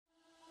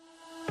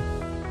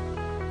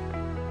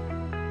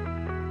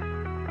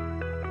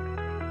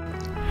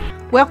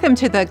Welcome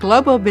to the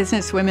Global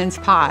Businesswomen's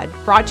Pod,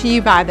 brought to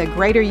you by the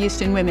Greater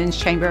Houston Women's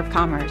Chamber of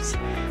Commerce.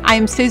 I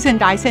am Susan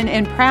Dyson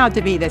and proud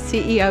to be the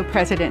CEO,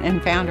 President,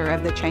 and founder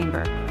of the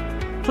Chamber.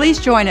 Please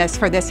join us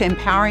for this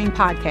empowering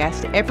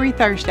podcast every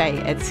Thursday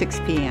at 6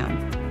 p.m.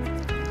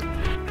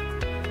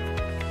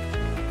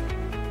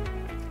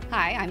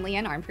 Hi, I'm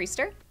Lianne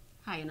Armpriester.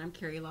 Hi, and I'm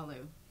Carrie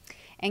Lalou.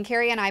 And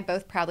Carrie and I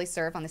both proudly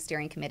serve on the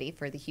steering committee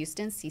for the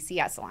Houston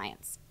CCS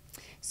Alliance.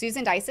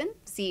 Susan Dyson,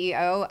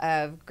 CEO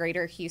of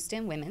Greater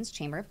Houston Women's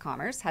Chamber of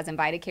Commerce, has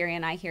invited Carrie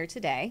and I here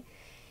today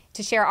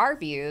to share our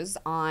views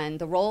on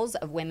the roles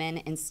of women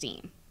in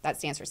STEAM. That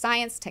stands for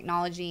science,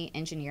 technology,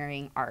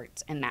 engineering,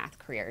 art, and math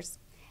careers,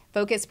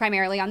 focused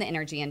primarily on the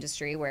energy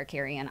industry where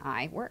Carrie and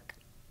I work.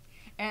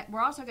 And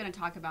we're also going to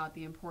talk about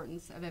the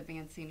importance of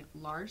advancing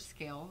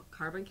large-scale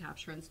carbon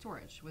capture and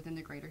storage within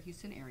the Greater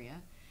Houston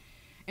area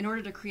in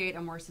order to create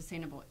a more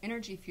sustainable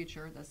energy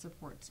future that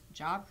supports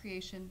job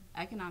creation,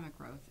 economic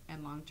growth,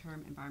 and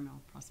long-term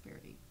environmental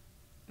prosperity.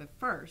 But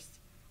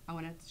first, I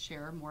want to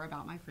share more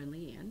about my friend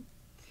Lianne.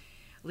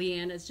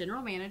 Lianne is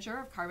General Manager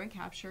of Carbon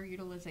Capture,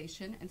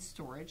 Utilization, and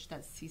Storage,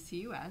 that's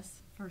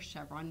CCUS, for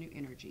Chevron New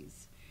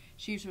Energies.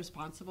 She's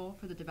responsible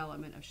for the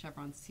development of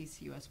Chevron's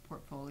CCUS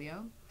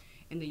portfolio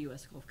in the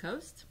U.S. Gulf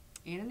Coast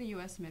and in the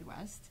U.S.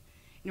 Midwest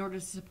in order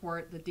to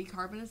support the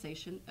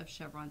decarbonization of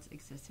Chevron's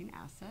existing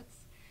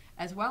assets,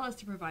 as well as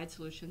to provide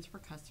solutions for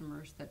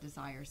customers that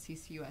desire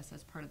CCUS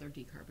as part of their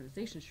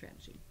decarbonization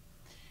strategy.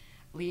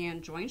 Lianne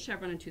joined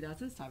Chevron in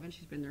 2007.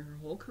 She's been there her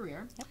whole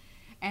career. Yep.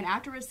 And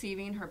after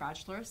receiving her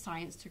Bachelor of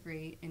Science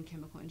degree in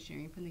Chemical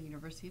Engineering from the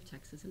University of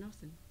Texas in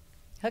Austin.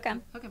 Hook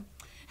 'em.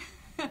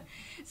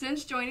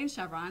 Since joining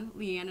Chevron,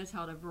 Lianne has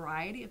held a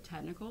variety of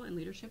technical and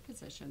leadership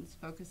positions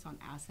focused on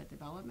asset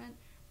development,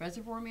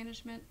 reservoir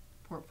management,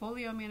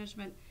 portfolio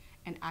management,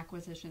 and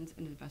acquisitions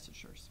and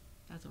divestitures.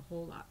 That's a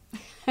whole lot.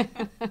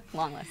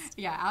 Long list.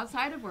 Yeah,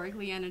 outside of work,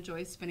 Lianne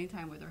enjoys spending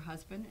time with her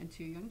husband and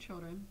 2 young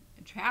children,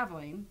 and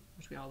traveling,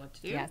 which we all love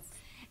to do, yes,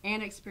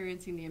 and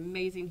experiencing the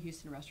amazing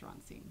Houston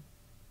restaurant scene.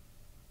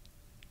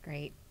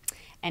 Great.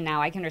 And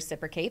now I can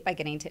reciprocate by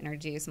getting to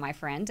introduce my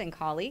friend and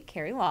colleague,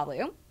 Carrie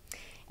Lalou.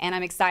 And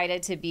I'm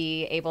excited to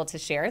be able to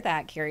share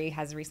that Carrie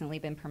has recently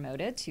been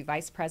promoted to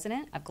Vice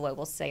President of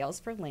Global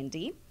Sales for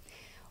Linde,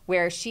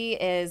 where she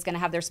is going to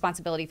have the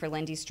responsibility for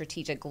Linde's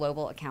strategic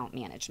global account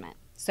management.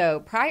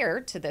 So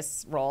prior to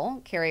this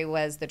role, Carrie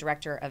was the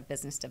Director of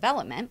Business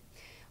Development,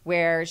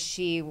 where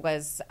she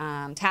was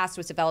tasked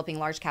with developing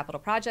large capital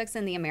projects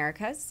in the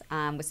Americas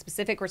with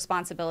specific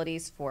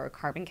responsibilities for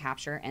carbon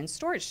capture and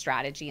storage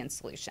strategy and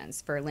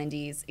solutions for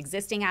Linde's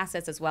existing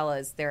assets as well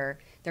as their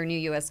new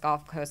U.S.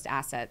 Gulf Coast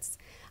assets,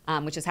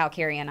 which is how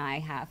Carrie and I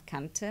have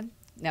come to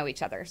know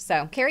each other.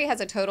 So Carrie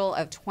has a total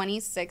of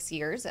 26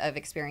 years of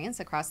experience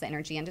across the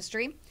energy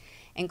industry,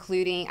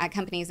 including at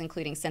companies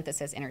including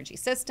Synthesis Energy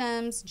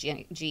Systems,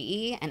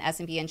 GE, and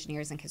S&B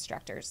Engineers and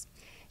Constructors.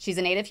 She's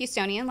a native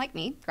Houstonian like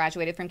me,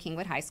 graduated from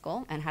Kingwood High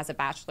School, and has a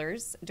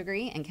bachelor's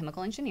degree in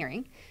chemical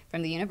engineering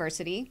from the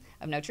University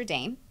of Notre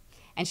Dame.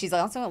 And she's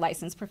also a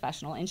licensed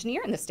professional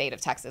engineer in the state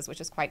of Texas,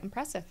 which is quite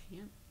impressive.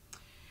 Yeah.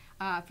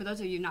 For those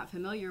of you not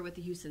familiar with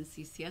the Houston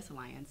CCS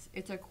Alliance,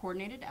 it's a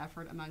coordinated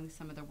effort among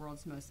some of the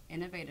world's most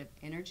innovative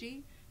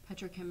energy,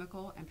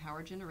 petrochemical, and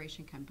power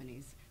generation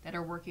companies that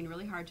are working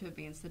really hard to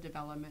advance the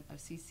development of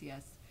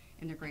CCS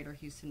in the Greater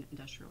Houston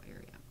industrial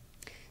area.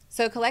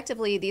 So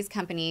collectively, these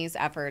companies'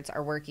 efforts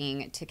are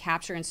working to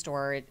capture and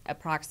store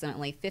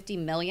approximately 50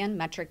 million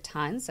metric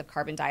tons of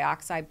carbon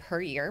dioxide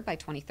per year by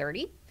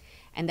 2030,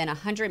 and then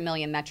 100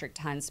 million metric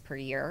tons per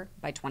year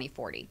by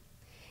 2040.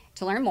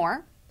 To learn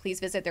more, please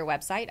visit their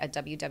website at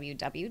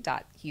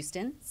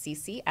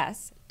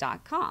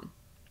www.houstonCCS.com.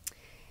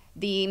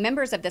 The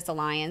members of this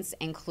alliance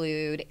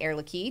include Air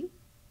Liquide,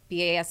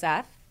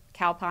 BASF,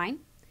 Calpine,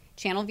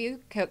 Channelview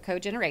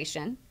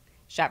Cogeneration,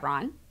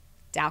 Chevron,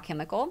 Dow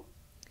Chemical,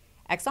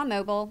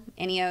 ExxonMobil,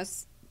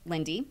 INEOS,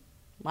 Linde,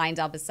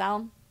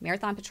 LyondellBasell,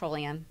 Marathon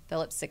Petroleum,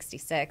 Phillips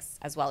 66,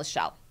 as well as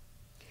Shell.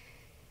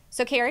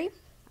 So Carrie,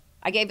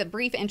 I gave a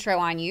brief intro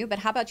on you, but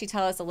how about you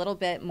tell us a little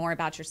bit more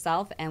about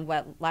yourself and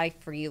what life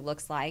for you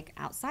looks like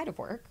outside of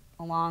work,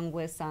 along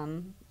with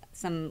some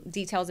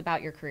details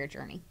about your career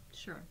journey.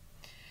 Sure.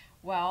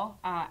 Well,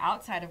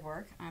 outside of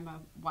work, I'm a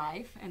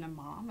wife and a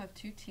mom of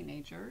 2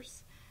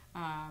 teenagers.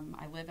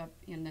 I live up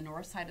in the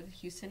north side of the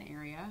Houston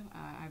area.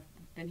 I've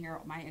been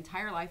here my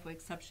entire life with the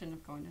exception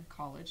of going to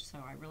college, so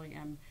I really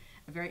am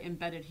a very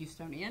embedded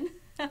Houstonian.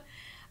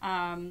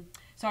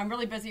 So I'm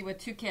really busy with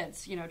 2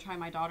 kids,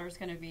 my daughter's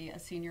going to be a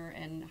senior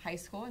in high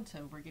school, and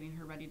so we're getting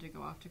her ready to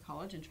go off to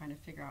college and trying to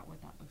figure out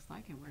what that looks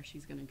like and where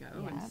she's going to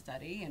go and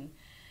study. And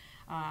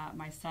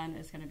my son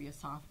is going to be a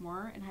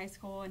sophomore in high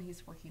school, and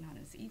he's working on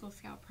his Eagle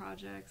Scout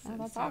projects. Oh,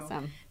 that's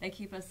awesome. They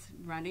keep us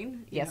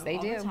running yes, they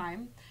all do. the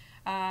time.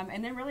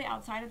 And then really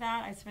outside of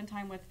that, I spend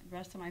time with the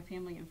rest of my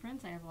family and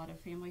friends. I have a lot of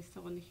family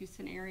still in the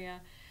Houston area.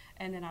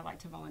 And then I like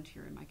to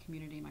volunteer in my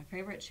community. My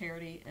favorite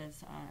charity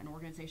is an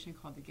organization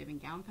called the Giving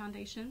Gown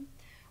Foundation,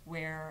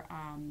 where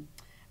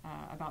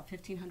about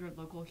 1,500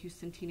 local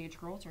Houston teenage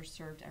girls are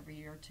served every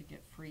year to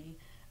get free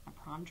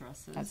prom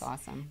dresses. That's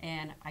awesome.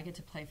 And I get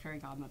to play fairy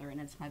godmother,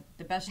 and it's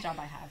the best job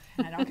I have,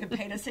 and I don't get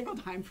paid a single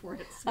dime for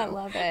it. So. I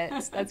love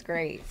it. That's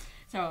great.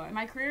 So in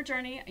my career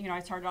journey, I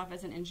started off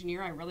as an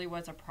engineer. I really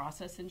was a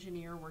process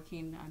engineer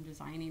working on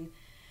designing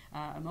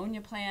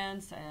ammonia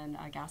plants and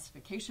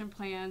gasification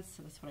plants.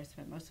 So that's what I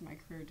spent most of my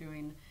career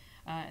doing.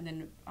 And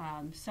then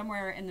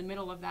somewhere in the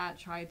middle of that,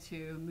 tried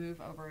to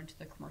move over into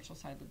the commercial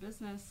side of the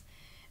business.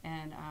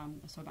 And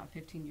so about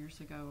 15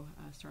 years ago,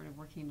 started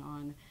working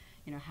on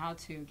how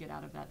to get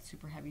out of that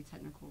super heavy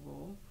technical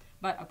role,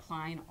 but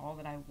applying all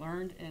that I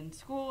learned in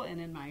school and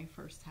in my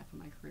first half of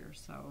my career.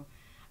 So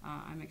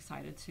I'm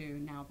excited to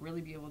now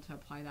really be able to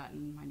apply that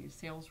in my new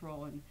sales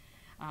role and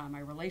my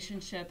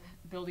relationship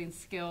building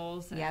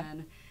skills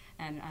and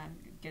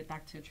get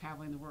back to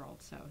traveling the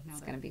world. So now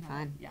it's going to be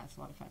fun. Yeah, it's a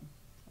lot of fun.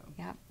 So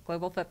yeah,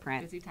 global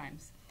footprint. Busy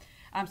times.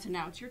 So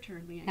now it's your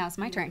turn, Lianne. Now it's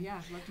my turn.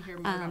 Yeah, I'd love to hear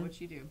more about what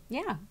you do.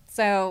 Yeah,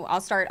 so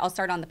I'll start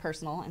on the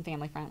personal and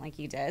family front like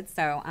you did.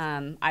 So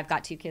I've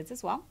got 2 kids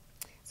as well.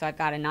 So I've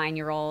got a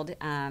 9-year-old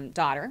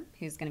daughter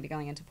who's going to be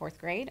going into 4th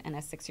grade and a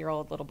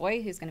 6-year-old little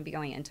boy who's going to be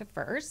going into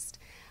 1st.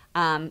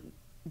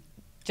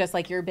 Just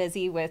like you're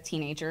busy with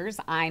teenagers,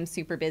 I'm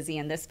super busy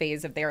in this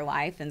phase of their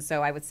life. And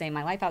so I would say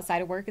my life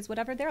outside of work is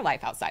whatever their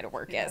life outside of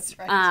work is. That's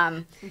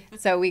right.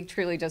 So we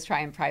truly just try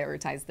and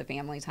prioritize the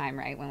family time,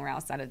 right, when we're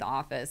outside of the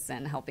office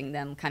and helping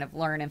them kind of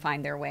learn and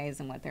find their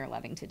ways and what they're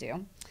loving to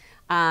do.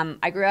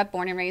 I grew up,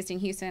 born and raised in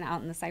Houston,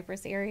 out in the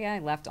Cypress area. I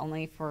left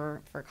only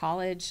for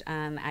college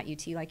at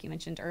UT, like you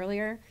mentioned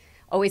earlier.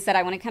 Always said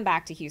I want to come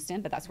back to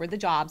Houston, but that's where the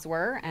jobs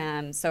were.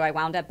 So I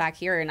wound up back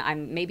here, and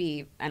I'm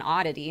maybe an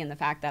oddity in the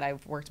fact that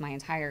I've worked my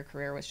entire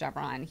career with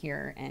Chevron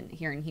here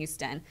in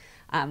Houston,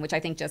 which I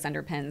think just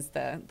underpins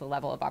the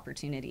level of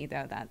opportunity,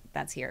 though,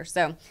 that's here.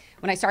 So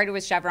when I started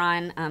with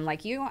Chevron,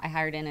 like you, I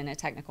hired in a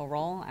technical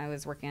role. I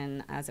was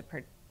working as a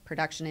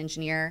production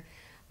engineer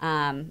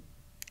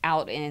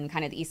out in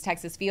kind of the East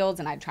Texas fields,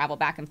 and I'd travel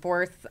back and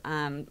forth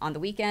on the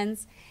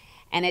weekends.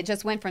 And it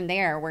just went from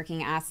there,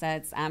 working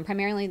assets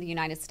primarily in the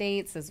United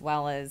States as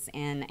well as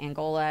in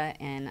Angola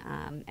and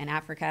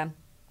Africa,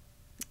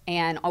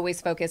 and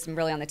always focused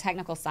really on the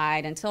technical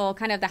side until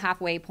kind of the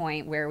halfway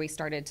point where we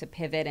started to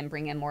pivot and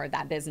bring in more of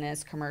that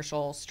business,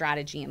 commercial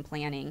strategy and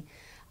planning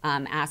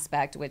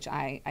aspect, which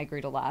I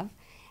grew to love.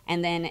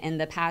 And then in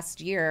the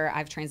past year,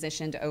 I've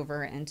transitioned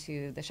over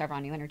into the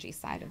Chevron New Energy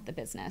side of the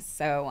business.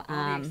 So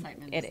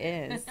it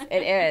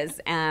is.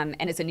 And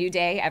it's a new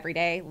day every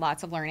day,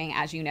 lots of learning,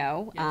 as you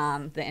know.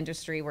 Yes. The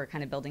industry, we're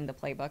kind of building the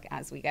playbook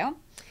as we go.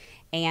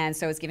 And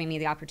so it's giving me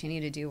the opportunity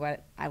to do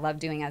what I love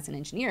doing as an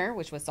engineer,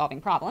 which was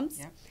solving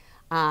problems,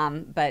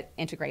 but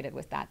integrated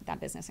with that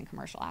business and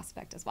commercial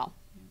aspect as well.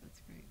 Yeah,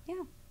 that's great.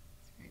 Yeah.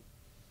 That's great.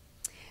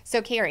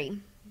 So, Carrie,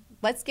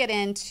 let's get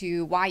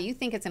into why you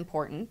think it's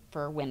important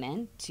for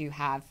women to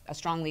have a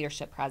strong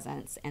leadership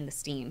presence in the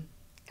STEAM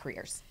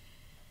careers.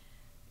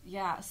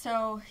 Yeah,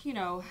 so,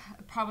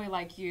 probably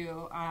like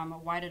you,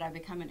 why did I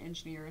become an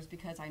engineer is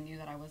because I knew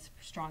that I was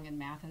strong in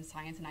math and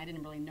science, and I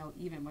didn't really know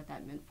even what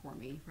that meant for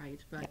me, right?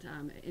 But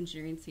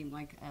engineering seemed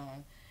like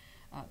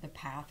the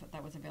path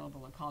that was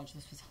available at college.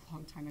 This was a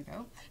long time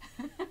ago.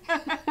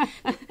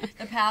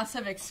 The paths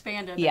have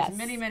expanded. Yes. There's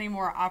many, many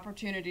more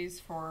opportunities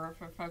for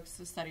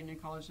folks studying in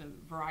college, a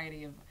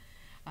variety of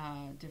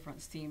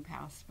different STEAM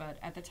paths. But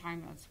at the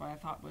time, that's what I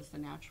thought was the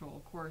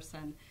natural course.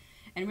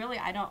 And really,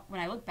 when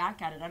I look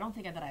back at it, I don't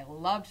think that I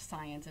loved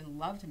science and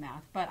loved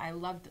math, but I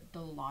loved the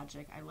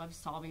logic. I loved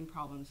solving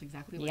problems,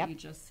 exactly what you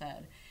just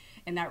said.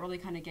 And that really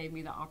kind of gave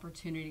me the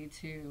opportunity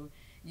to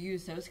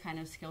use those kind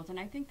of skills. And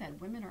I think that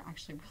women are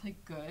actually really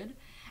good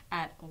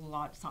at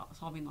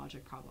solving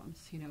logic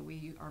problems.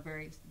 We are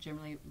very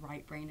generally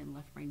right brain and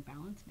left brain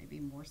balanced, maybe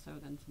more so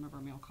than some of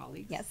our male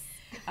colleagues. Yes.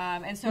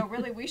 And so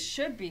really we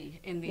should be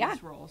in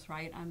these roles,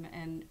 right?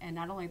 And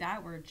not only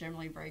that, we're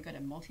generally very good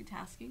at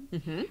multitasking,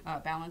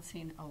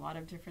 balancing a lot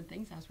of different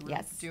things as we're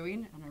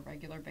doing on a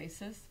regular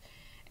basis.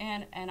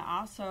 And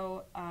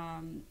also,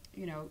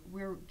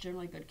 we're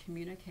generally good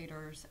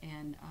communicators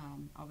and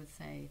I would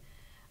say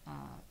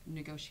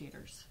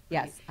negotiators.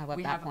 Right? Yes, I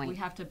love that point. We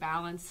have to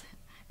balance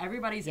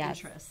everybody's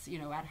interests,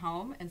 at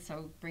home, and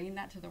so bringing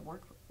that to the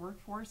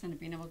workforce and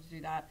being able to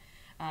do that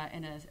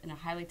in a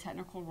highly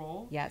technical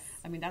role. Yes,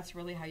 I mean that's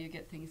really how you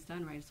get things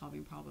done, right?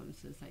 Solving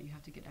problems is that you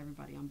have to get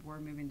everybody on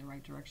board, moving in the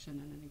right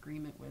direction, and in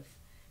agreement with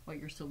what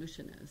your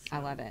solution is. So I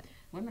love it.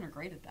 Women are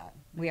great at that.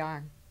 We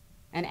are.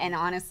 And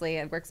honestly,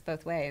 it works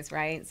both ways,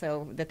 right?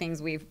 So the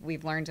things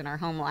we've learned in our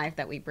home life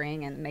that we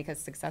bring and make us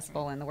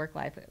successful in the work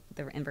life,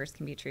 the inverse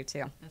can be true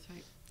too. That's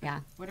right. Yeah.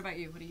 What about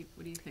you? What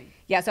do you think?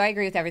 Yeah, so I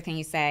agree with everything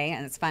you say,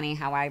 and it's funny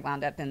how I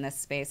wound up in this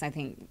space. I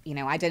think,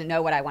 I didn't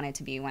know what I wanted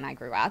to be when I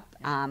grew up.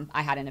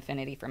 I had an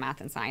affinity for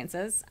math and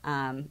sciences,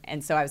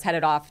 and so I was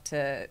headed off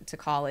to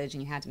college,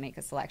 and you had to make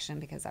a selection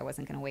because I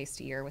wasn't going to waste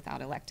a year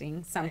without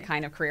electing some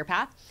kind of career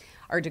path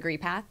or degree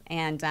path.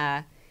 And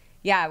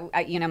Yeah,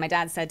 you know, my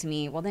dad said to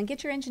me, well, then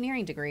get your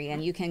engineering degree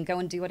and you can go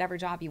and do whatever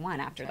job you want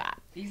after that.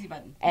 Easy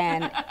button.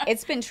 And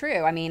it's been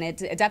true. I mean, it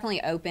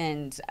definitely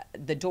opened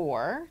the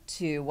door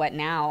to what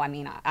now, I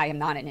mean, I am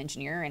not an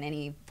engineer in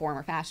any form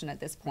or fashion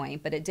at this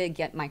point, but it did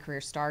get my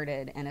career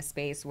started in a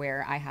space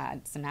where I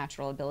had some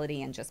natural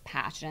ability and just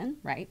passion,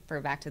 right,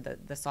 for back to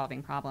the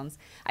solving problems.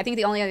 I think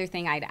the only other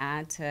thing I'd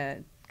add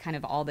to kind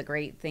of all the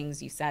great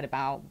things you said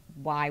about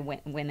why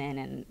women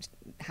and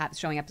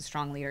showing up as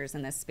strong leaders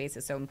in this space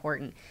is so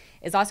important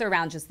is also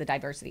around just the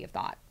diversity of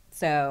thought.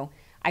 So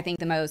I think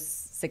the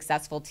most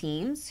successful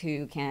teams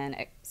who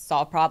can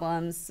solve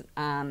problems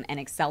and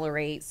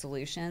accelerate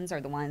solutions are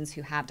the ones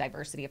who have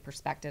diversity of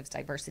perspectives,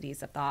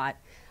 diversities of thought.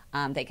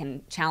 They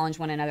can challenge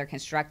one another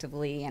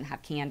constructively and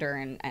have candor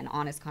and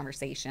honest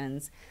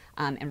conversations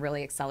and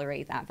really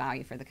accelerate that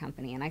value for the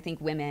company. And I think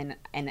women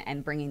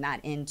and bringing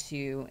that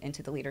into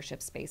the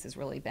leadership space has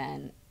really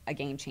been a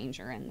game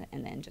changer in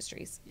the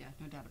industries. Yeah,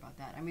 no doubt about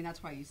that. I mean,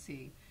 that's why you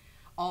see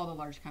all the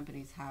large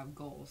companies have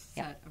goals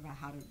set about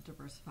how to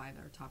diversify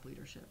their top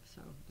leadership.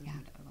 So there's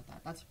no doubt about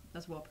that.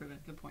 That's well proven.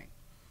 Good point.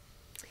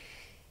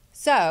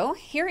 So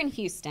here in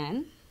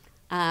Houston,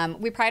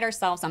 we pride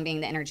ourselves on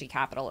being the energy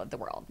capital of the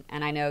world.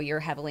 And I know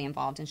you're heavily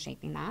involved in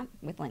shaping that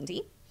with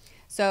Linde.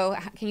 So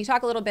can you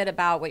talk a little bit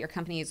about what your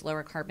company's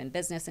lower carbon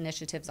business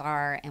initiatives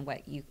are and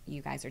what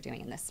you guys are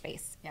doing in this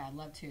space? Yeah, I'd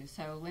love to.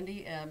 So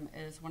Linde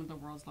is one of the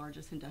world's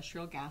largest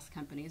industrial gas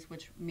companies,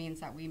 which means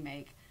that we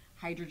make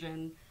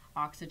hydrogen,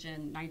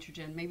 oxygen,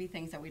 nitrogen, maybe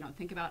things that we don't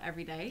think about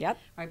every day,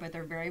 right? But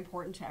they're very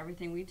important to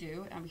everything we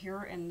do.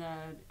 Here in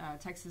the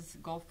Texas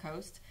Gulf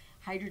Coast,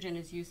 hydrogen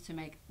is used to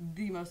make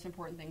the most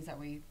important things that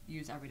we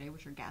use every day,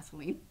 which are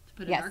gasoline to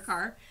put in our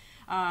car.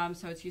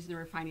 So it's used in the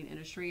refining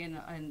industry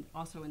and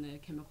also in the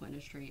chemical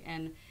industry.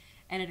 And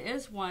it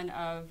is one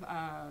of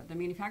the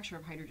manufacture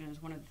of hydrogen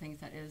is one of the things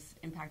that is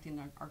impacting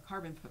our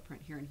carbon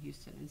footprint here in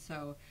Houston. And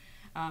so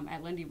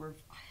at Linde, we're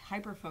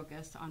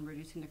hyper-focused on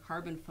reducing the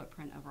carbon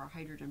footprint of our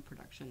hydrogen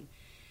production.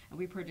 And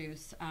we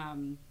produce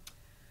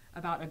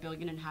about 1.5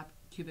 billion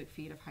cubic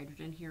feet of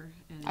hydrogen here.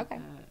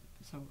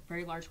 So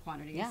very large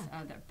quantities.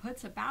 That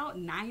puts about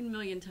 9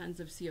 million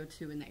tons of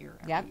CO2 in the air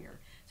every year.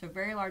 So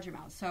very large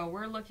amounts. So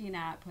we're looking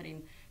at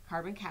putting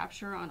carbon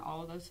capture on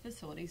all of those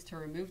facilities to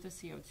remove the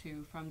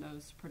CO2 from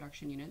those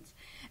production units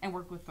and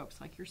work with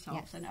folks like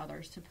yourselves and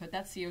others to put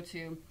that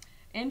CO2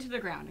 into the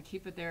ground and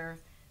keep it there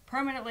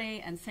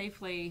permanently and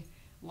safely.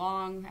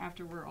 Long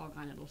after we're all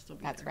gone, it'll still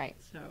be there. That's right.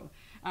 So,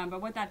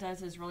 but what that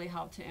does is really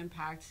help to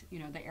impact, you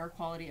know, the air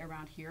quality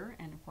around here,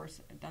 and of course,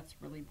 that's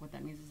really what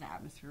that means is the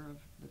atmosphere of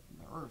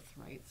the Earth,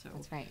 right? So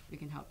that's right. We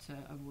can help to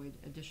avoid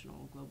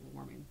additional global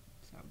warming.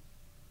 So,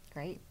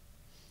 great.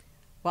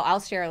 Well,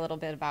 I'll share a little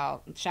bit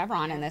about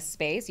Chevron in this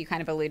space. You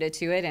kind of alluded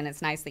to it, and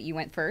it's nice that you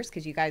went first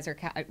because you guys are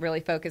really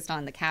focused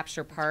on the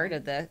capture part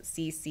of the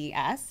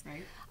CCS,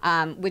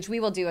 which we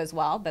will do as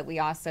well. But we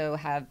also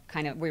have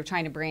we're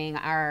trying to bring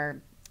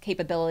our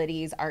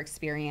capabilities, our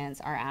experience,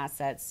 our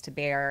assets to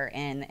bear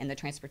in the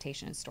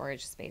transportation and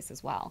storage space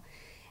as well.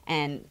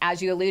 And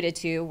as you alluded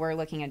to, we're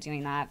looking at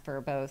doing that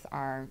for both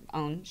our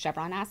own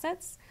Chevron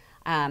assets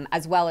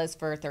as well as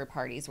for third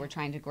parties. We're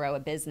trying to grow a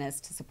business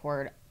to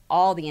support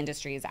all the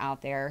industries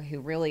out there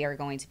who really are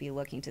going to be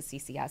looking to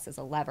CCS as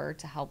a lever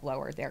to help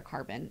lower their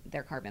carbon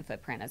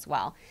footprint as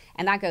well.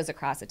 And that goes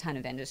across a ton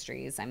of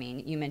industries. I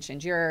mean, you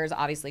mentioned yours,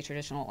 obviously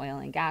traditional oil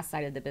and gas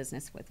side of the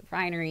business with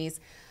refineries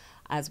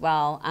as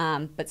well,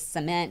 but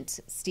cement,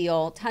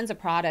 steel, tons of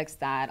products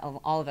that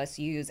all of us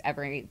use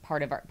every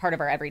part of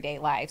our everyday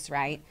lives,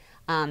 right?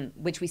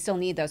 Which we still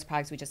need those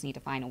products. We just need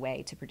to find a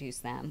way to produce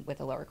them with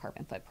a lower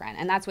carbon footprint,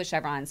 and that's what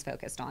Chevron's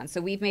focused on.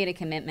 So we've made a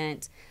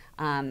commitment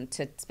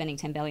to spending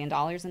 $10 billion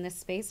in this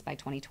space by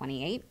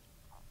 2028.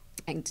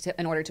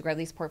 In order to grow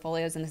these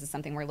portfolios, and this is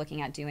something we're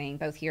looking at doing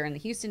both here in the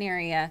Houston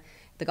area,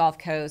 the Gulf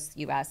Coast,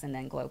 U.S., and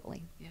then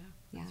globally. Yeah.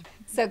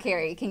 So,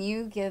 Carrie, can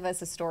you give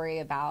us a story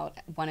about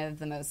one of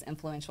the most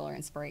influential or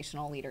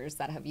inspirational leaders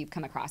that you've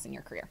come across in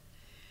your career?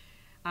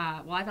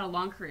 Well, I've had a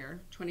long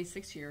career,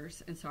 26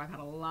 years, and so I've had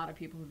a lot of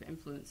people who've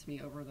influenced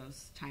me over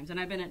those times. And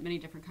I've been at many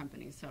different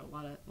companies, so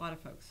a lot of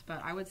folks. But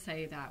I would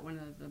say that one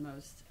of the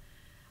most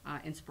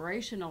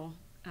inspirational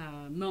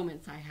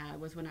moments I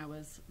had was when I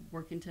was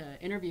working to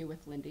interview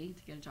with Linde,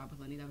 to get a job with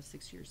Linde. That was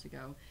 6 years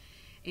ago.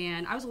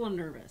 And I was a little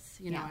nervous.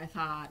 You know, I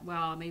thought,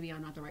 well, maybe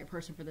I'm not the right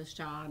person for this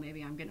job.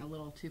 Maybe I'm getting a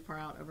little too far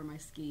out over my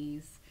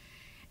skis.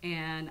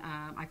 And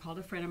I called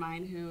a friend of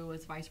mine who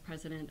was vice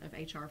president of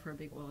HR for a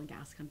big oil and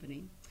gas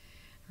company.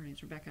 Her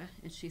name's Rebecca.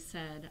 And she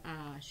said,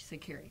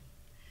 Carrie,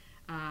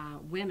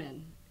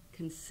 women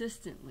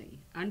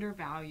consistently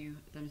undervalue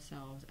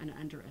themselves and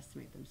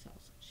underestimate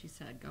themselves. She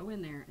said, go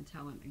in there and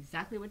tell them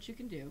exactly what you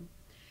can do,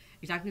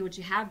 exactly what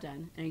you have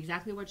done, and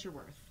exactly what you're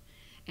worth.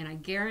 And I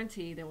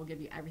guarantee they will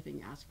give you everything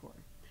you ask for.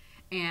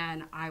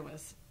 And I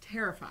was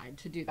terrified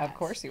to do that. Of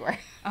course you were.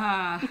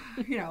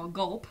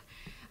 Gulp.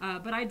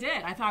 But I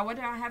did. I thought, what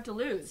do I have to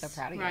lose? So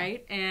proud of you.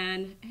 Right?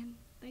 And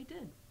they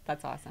did.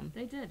 That's awesome.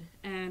 They did,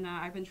 and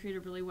I've been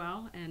treated really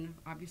well, and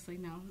obviously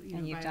now,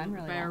 you've done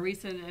really by well. a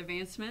recent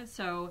advancement.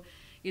 So,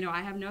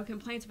 I have no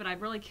complaints, but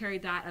I've really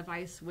carried that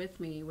advice with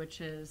me, which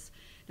is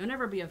don't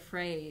ever be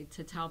afraid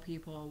to tell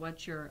people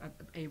what you're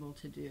able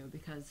to do,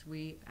 because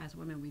we, as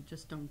women, we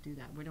just don't do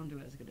that. We don't do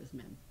it as good as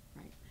men,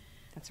 right?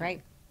 That's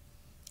right.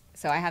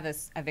 So I have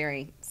a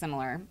very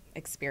similar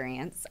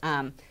experience.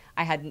 I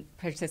had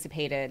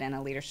participated in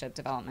a leadership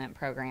development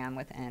program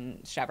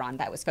within Chevron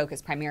that was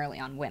focused primarily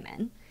on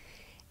women.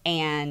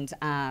 And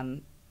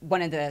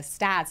one of the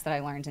stats that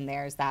I learned in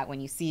there is that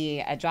when you see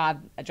a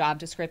job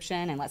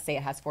description, and let's say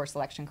it has 4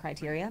 selection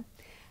criteria,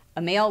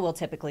 a male will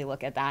typically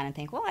look at that and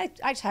think, well,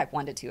 I check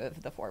 1 to 2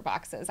 of the 4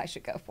 boxes. I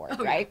should go for it,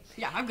 right?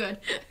 Yeah, I'm good.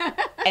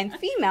 And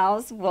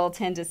females will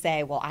tend to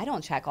say, well, I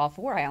don't check all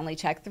 4. I only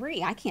check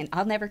 3.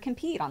 I'll never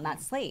compete on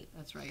that slate.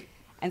 That's right.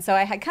 And so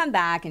I had come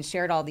back and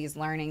shared all these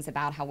learnings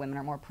about how women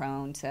are more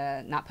prone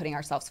to not putting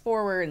ourselves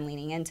forward and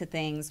leaning into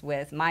things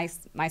with my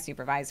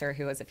supervisor,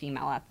 who was a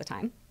female at the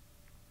time.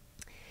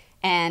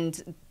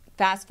 And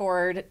fast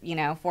forward,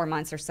 4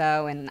 months or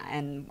so,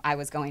 and I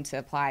was going to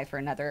apply for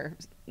another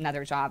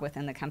job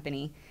within the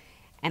company.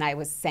 And I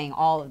was saying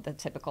all of the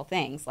typical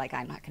things, like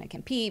I'm not going to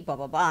compete, blah,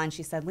 blah, blah. And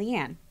she said,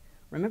 Lianne,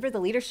 remember the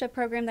leadership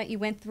program that you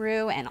went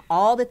through and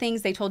all the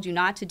things they told you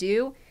not to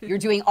do? You're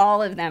doing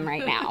all of them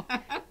right now.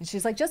 And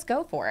she's like, just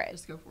go for it.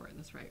 Just go for it.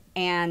 That's right.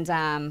 And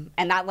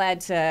that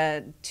led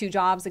to 2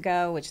 jobs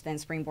ago, which then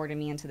springboarded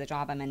me into the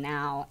job I'm in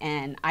now.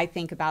 And I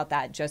think about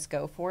that just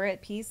go for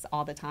it piece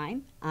all the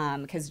time.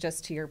 Because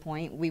just to your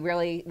point, we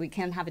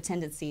can have a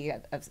tendency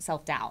of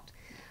self-doubt.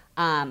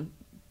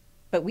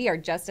 But we are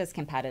just as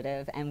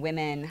competitive, and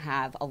women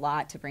have a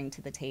lot to bring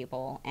to the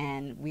table,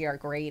 and we are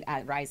great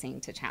at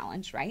rising to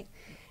challenge, right?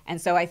 And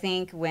so I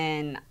think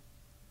when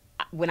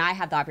I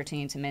have the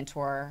opportunity to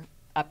mentor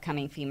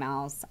upcoming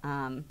females,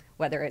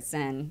 whether it's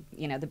in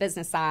the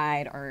business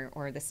side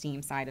or the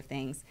STEAM side of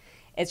things,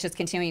 it's just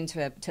continuing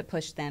to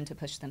push them to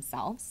push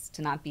themselves,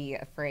 to not be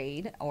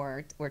afraid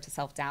or to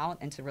self-doubt,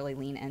 and to really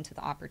lean into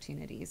the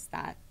opportunities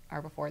that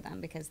are before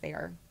them, because they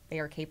are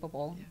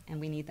capable, and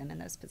we need them in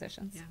those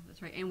positions. Yeah,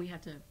 that's right. And we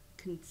have to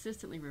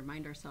consistently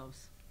remind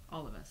ourselves,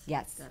 all of us,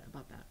 yes,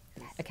 about that.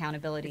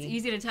 Accountability. It's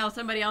easy to tell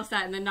somebody else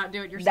that and then not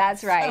do it yourself.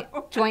 That's right.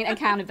 So. Joint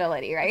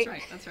accountability, right?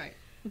 That's right.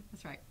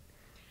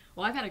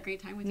 Well, I've had a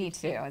great time with you. Me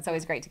too. It's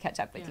always great to catch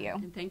up with you.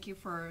 And thank you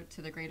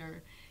to the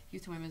Greater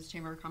Houston Women's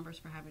Chamber of Commerce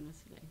for having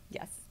us today.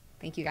 Yes.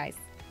 Thank you, guys.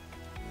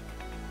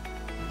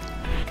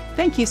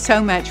 Thank you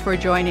so much for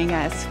joining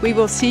us. We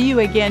will see you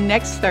again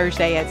next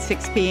Thursday at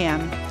 6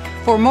 p.m.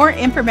 For more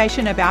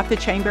information about the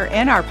Chamber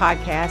and our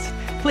podcast,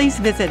 please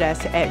visit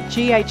us at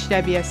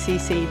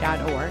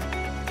GHWCC.org.